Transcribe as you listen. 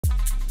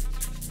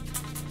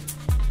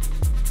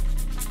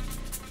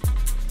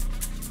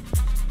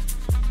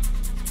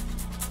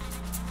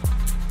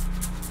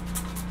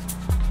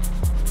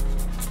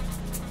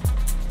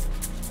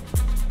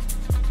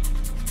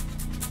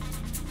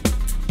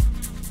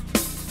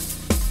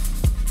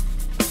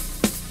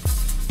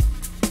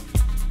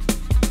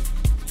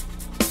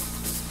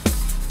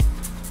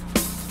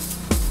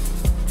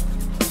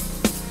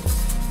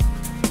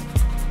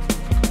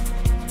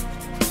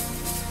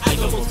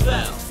almost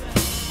fell.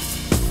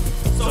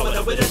 So when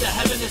I went into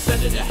heaven and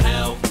sent it to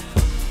hell,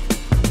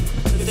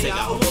 they say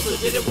I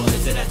almost did it, well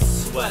isn't that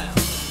swell?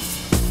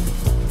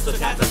 So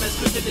cats I'm as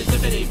Christian as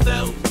if it ain't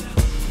fell.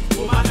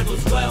 Well my head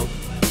was well,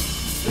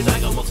 cause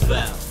I almost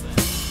fell.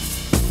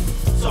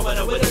 So when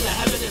I went into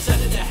heaven and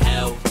sent it to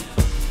hell,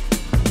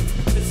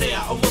 they say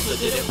I almost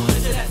did it, well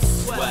isn't that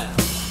swell?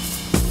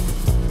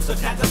 So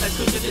cats I'm as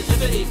Christian as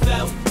if it ain't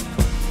fell.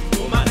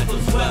 Well my head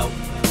was well,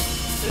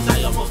 cause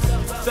I almost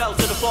fell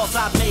to the faults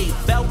I made.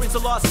 Bell rings the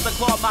loss as I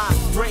claw my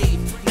grave.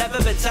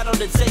 Never been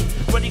settled and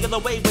safe, running on the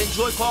way when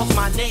joy calls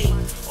my name.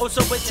 Oh,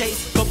 so it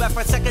tastes, go back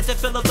for a second to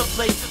fill up the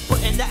plate.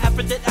 Put in the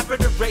effort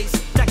to erase.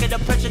 Stacking the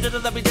pressure to the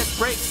levy just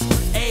breaks.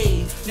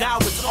 Ayy, now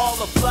it's all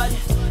a flood.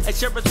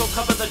 Insurance will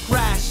cover the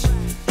crash.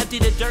 Empty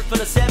the dirt for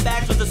the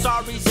sandbags with the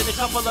sorries and a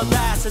couple of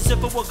laughs. As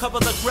if it will cover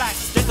the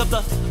cracks. Think of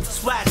the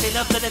splash, ain't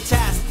up to the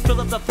task.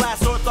 Fill up the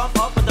flask or thumb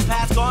up with the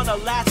past gone.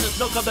 Alas, there's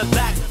no coming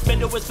back.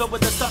 Window is filled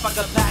with the stuff I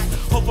can pack.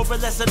 Hope for a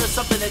lesson or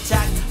something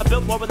intact. I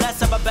built more or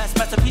less of my best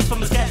masterpiece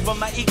from a sketch, but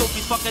my ego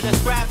keeps fucking and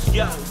scraps.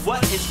 Yo,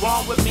 what is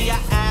wrong with me? I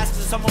asked,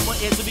 and someone will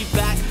answer me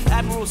back.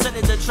 Admiral sent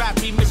in the trap,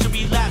 remission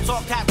relapse.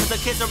 All cap with the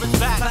kids are its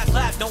back. Clap,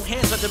 clap, no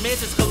hands, but the man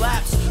just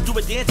collapse. Do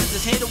a dance,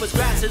 his handle was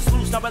grass, it's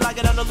loose. Now I like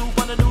it on the loop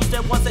on the news.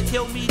 That wants to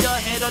kill me to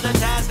handle the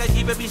task. I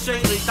keep it be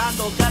straight,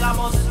 gritando,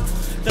 quedamos.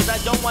 Cause I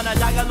don't wanna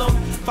die alone.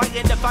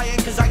 Fighting,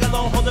 defiant, cause I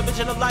alone hold the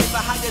vision of life. The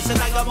highest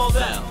and I got more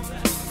bell.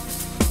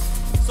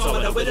 So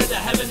when I went into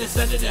heaven and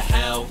sent it to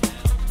hell,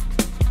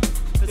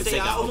 they say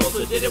I almost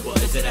did it, well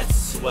isn't that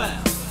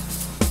swell?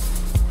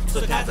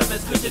 So cats I'm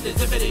as Christian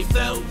as if it ain't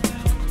fell.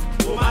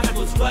 Well my head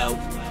was well,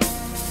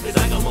 cause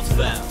I almost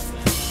fell.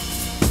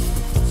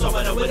 So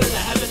when I went into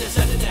heaven and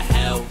sent it to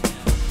hell,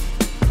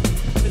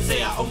 they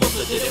say I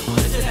almost did it, well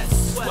isn't that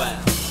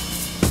swell?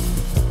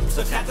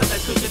 So cats I'm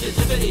as Christian as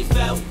if it ain't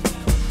fell.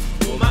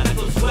 Well my head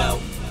was well,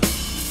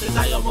 cause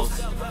I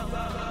almost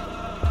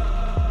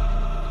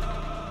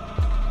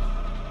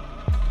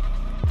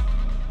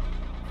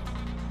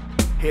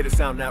Hear the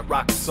sound that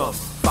rocks summer.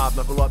 Five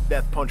knuckle up,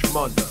 death punch from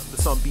under. The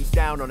sun beat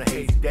down on a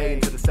hazy day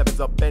into the sevens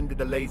upended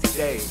the lazy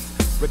days.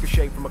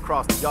 Ricochet from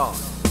across the yard.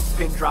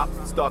 Pin drop,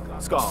 stuck,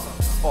 scar.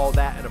 All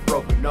that and a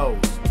broken nose.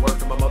 Word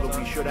from my mother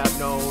we should have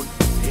known.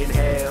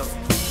 Inhale.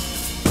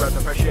 Breath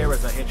of fresh air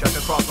as I hitchhike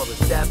across all this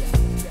depth.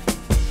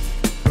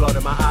 Blood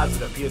in my eyes,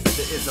 it appears that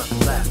there is nothing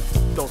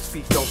left. Don't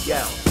speak, don't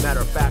yell. Matter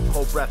of fact,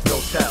 hold breath, no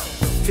tell.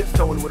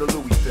 Tiptoeing with a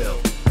Louisville.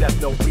 Death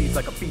note reads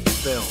like a feature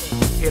film.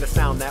 Hear the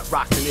sound that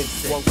rocks an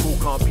instant. One cool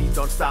calm beat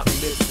don't stop me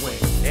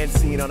mid-swing. End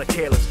scene on a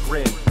careless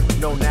grin.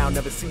 Know now,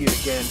 never see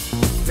it again.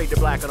 Fade to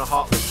black on a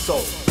heartless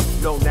soul.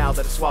 Know now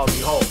that it swallowed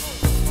me whole.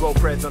 Roll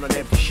preds on an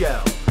empty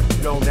shell.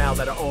 Know now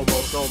that I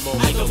almost I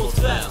almost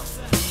fell.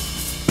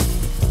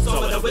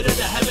 So when I went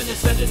into heaven and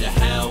sent it to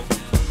hell,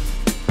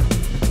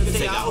 they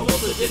say I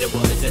almost did it,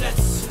 well isn't that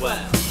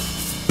swell?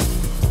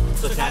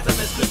 So cats I'm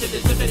as Christian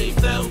as if it ain't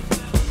fell.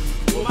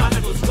 Well my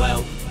head was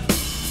well,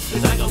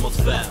 cause I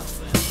almost fell.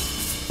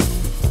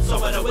 So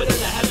when I went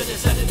into heaven and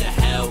sent it to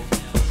hell,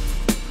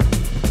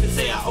 they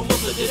say I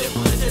almost did it,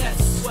 well isn't that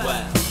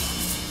swell?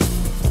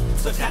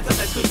 So cats I'm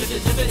as Christian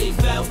as if it ain't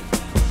fell.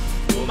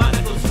 Well my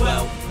head was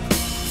well,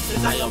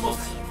 cause I almost